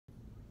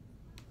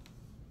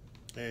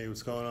Hey,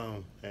 what's going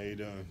on? How you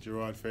doing?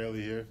 Gerard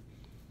Fairley here.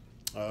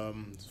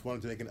 Just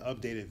wanted to make an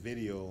updated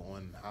video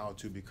on how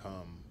to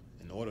become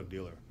an auto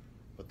dealer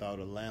without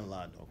a land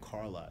lot or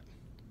car lot.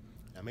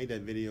 I made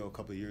that video a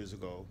couple of years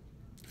ago,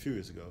 a few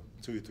years ago,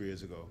 2 or 3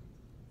 years ago.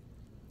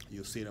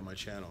 You'll see it on my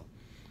channel.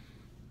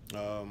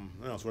 I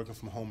was working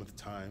from home at the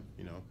time.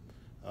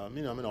 I'm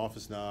in the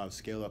office now. I've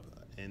scaled up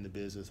in the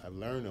business. I've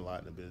learned a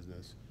lot in the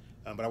business,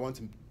 but I want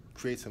to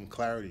create some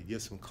clarity,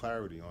 give some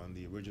clarity on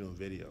the original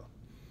video.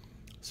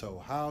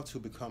 So how to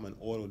become an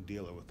auto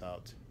dealer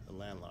without a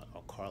land lot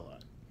or car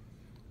lot.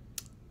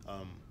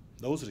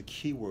 Those are the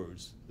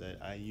keywords that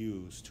I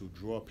use to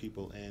draw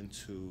people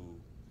into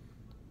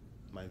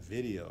my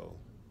video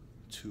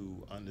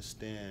to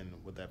understand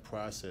what that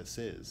process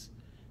is.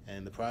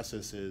 And the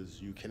process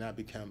is you cannot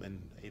become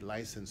a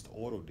licensed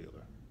auto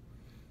dealer.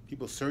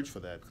 People search for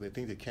that because they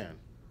think they can,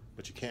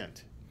 but you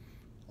can't.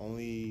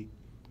 Only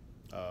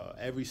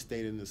every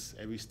state in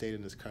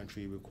this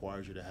country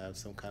requires you to have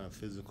some kind of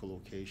physical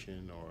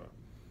location or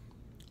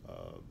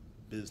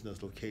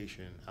business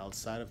location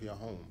outside of your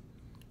home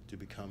to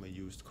become a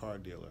used car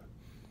dealer.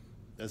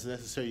 Doesn't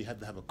necessarily you have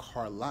to have a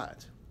car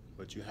lot,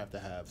 but you have to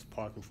have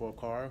parking for a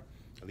car,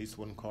 at least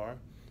one car,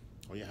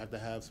 or you have to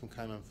have some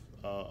kind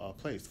of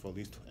place for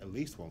at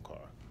least one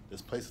car.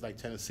 There's places like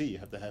Tennessee, you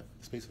have to have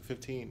space for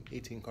 15,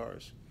 18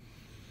 cars.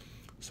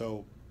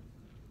 So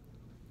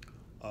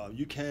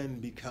you can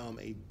become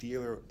a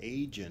dealer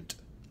agent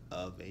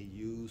of a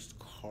used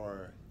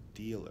car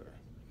dealer.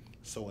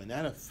 So in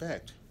that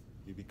effect,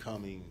 you're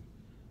becoming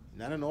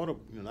not an auto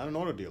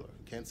dealer.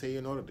 You can't say you're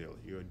an auto dealer.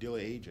 You're a dealer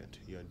agent.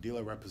 You're a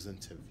dealer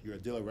representative. You're a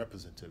dealer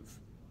representative.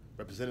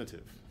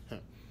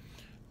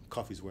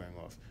 Coffee's wearing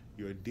off.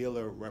 You're a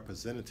dealer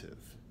representative.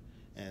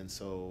 And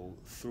so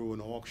through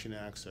an auction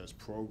access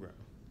program,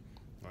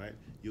 right,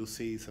 you'll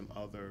see some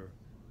other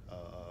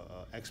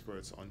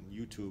experts on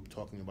YouTube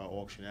talking about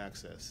auction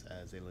access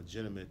as a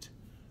legitimate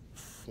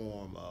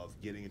form of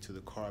getting into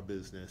the car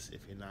business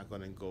if you're not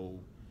going to go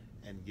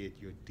and get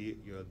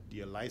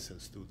your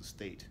license through the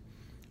state.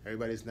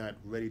 Everybody's not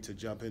ready to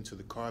jump into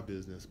the car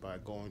business by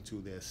going to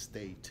their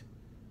state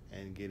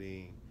and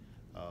getting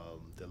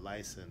the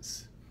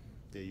license,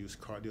 their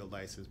used car dealer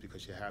license,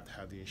 because you have to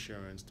have the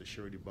insurance, the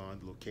surety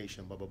bond, the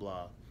location, blah, blah,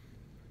 blah.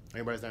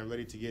 Everybody's not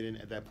ready to get in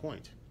at that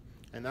point.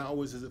 And not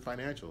always is it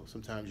financial.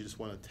 Sometimes you just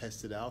want to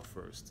test it out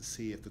first to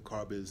see if the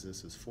car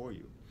business is for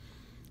you.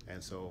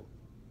 And so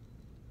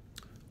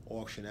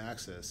auction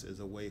access is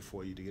a way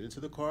for you to get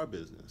into the car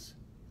business,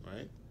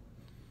 right?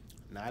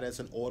 Not as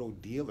an auto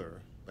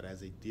dealer, but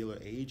as a dealer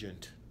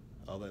agent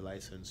of a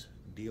licensed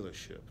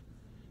dealership.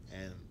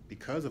 And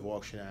because of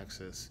auction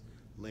access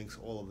links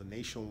all of the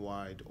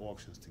nationwide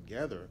auctions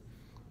together,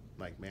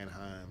 like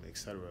Manheim,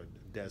 etc.,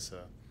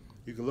 DESA,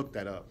 you can look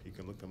that up. You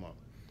can look them up.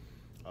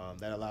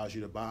 That allows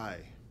you to buy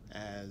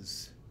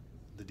as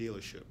the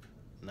dealership,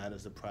 not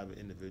as a private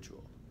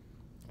individual,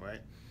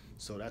 right?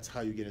 So that's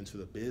how you get into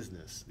the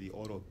business, the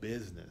auto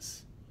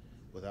business,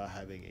 without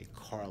having a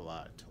car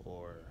lot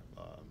or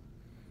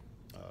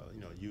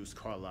used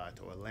car lot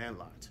or a land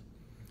lot.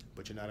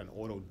 But you're not an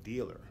auto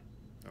dealer,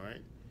 all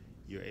right?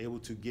 You're able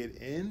to get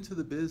into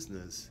the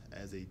business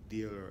as a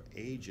dealer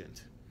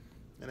agent.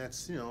 And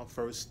that's,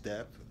 first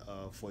step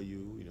for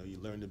you. You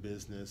learn the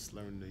business,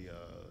 learn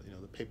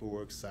the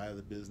paperwork side of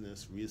the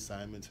business,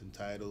 reassignments and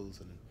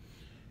titles,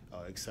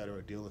 and et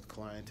cetera, dealing with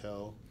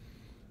clientele,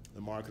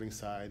 the marketing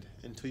side,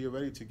 until you're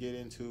ready to get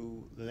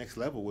into the next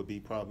level would be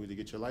probably to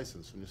get your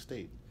license from the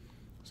state.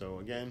 So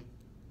again,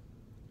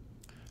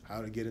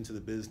 how to get into the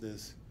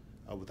business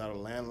without a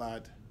land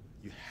lot,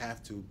 you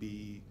have to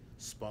be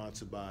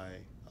sponsored by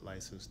a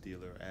licensed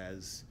dealer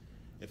as,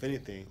 if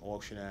anything,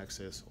 auction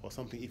access or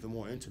something even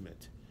more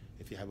intimate.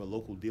 If you have a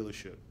local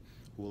dealership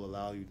who will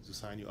allow you to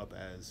sign you up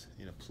as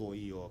an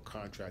employee or a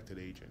contracted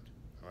agent,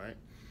 all right?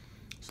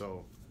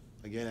 So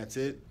again, that's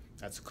it.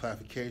 That's a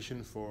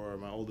clarification for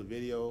my older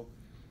video.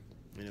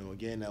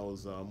 Again, that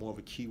was more of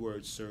a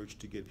keyword search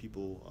to get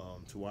people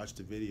to watch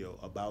the video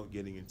about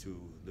getting into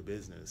the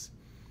business.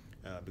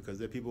 Because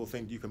there are people who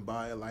think you can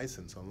buy a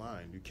license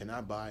online. You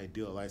cannot buy a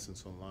dealer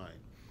license online.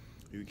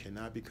 You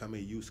cannot become a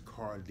used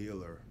car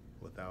dealer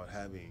without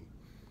having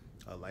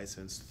a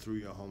license through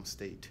your home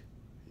state,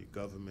 your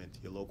government,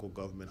 your local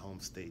government home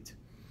state.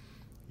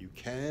 You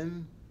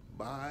can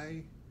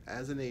buy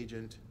as an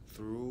agent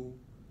through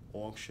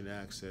auction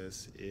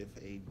access if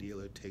a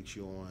dealer takes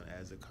you on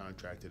as a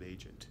contracted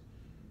agent.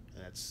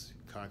 And that's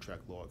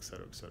contract law, et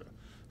cetera, et cetera.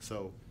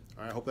 So,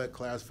 all right, I hope that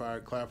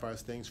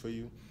clarifies things for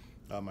you.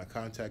 My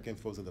contact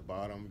info is at the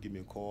bottom. Give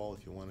me a call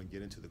if you want to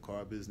get into the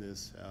car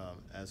business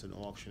as an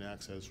auction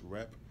access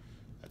rep.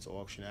 That's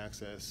auction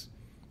access.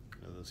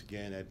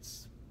 Again,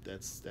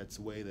 that's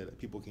a way that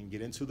people can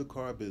get into the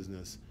car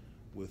business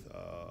with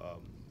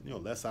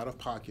less out of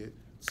pocket.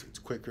 It's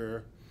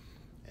quicker,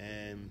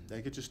 and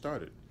that gets you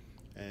started.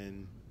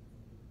 And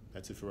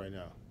that's it for right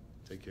now.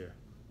 Take care.